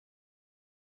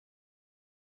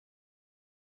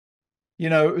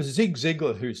It was Zig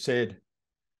Ziglar who said,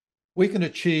 we can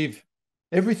achieve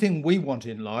everything we want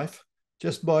in life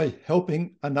just by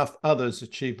helping enough others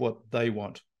achieve what they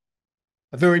want.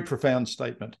 A very profound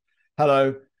statement.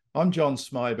 Hello, I'm John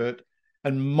Smibert,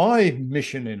 and my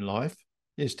mission in life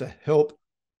is to help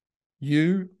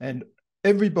you and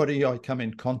everybody I come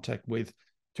in contact with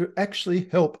to actually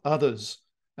help others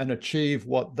and achieve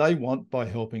what they want by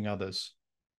helping others.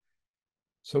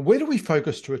 So where do we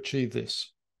focus to achieve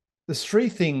this? There's three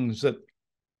things that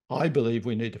I believe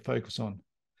we need to focus on.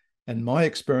 And my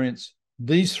experience,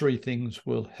 these three things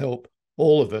will help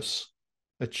all of us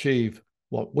achieve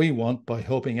what we want by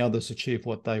helping others achieve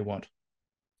what they want.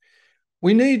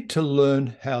 We need to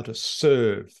learn how to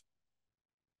serve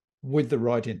with the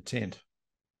right intent.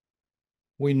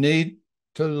 We need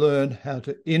to learn how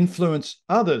to influence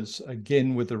others,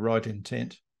 again, with the right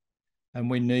intent. And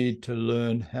we need to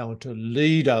learn how to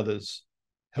lead others,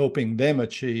 helping them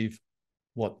achieve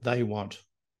what they want.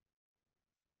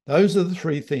 Those are the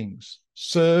three things: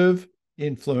 serve,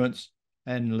 influence,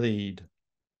 and lead.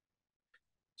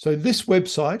 So this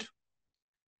website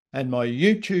and my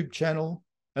YouTube channel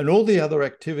and all the other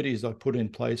activities I put in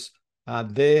place are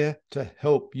there to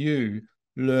help you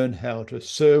learn how to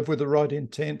serve with the right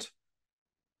intent,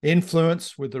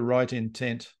 influence with the right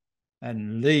intent,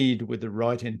 and lead with the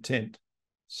right intent.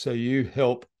 So you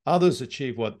help others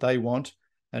achieve what they want,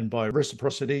 and by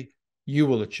reciprocity, you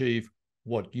will achieve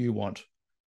what you want.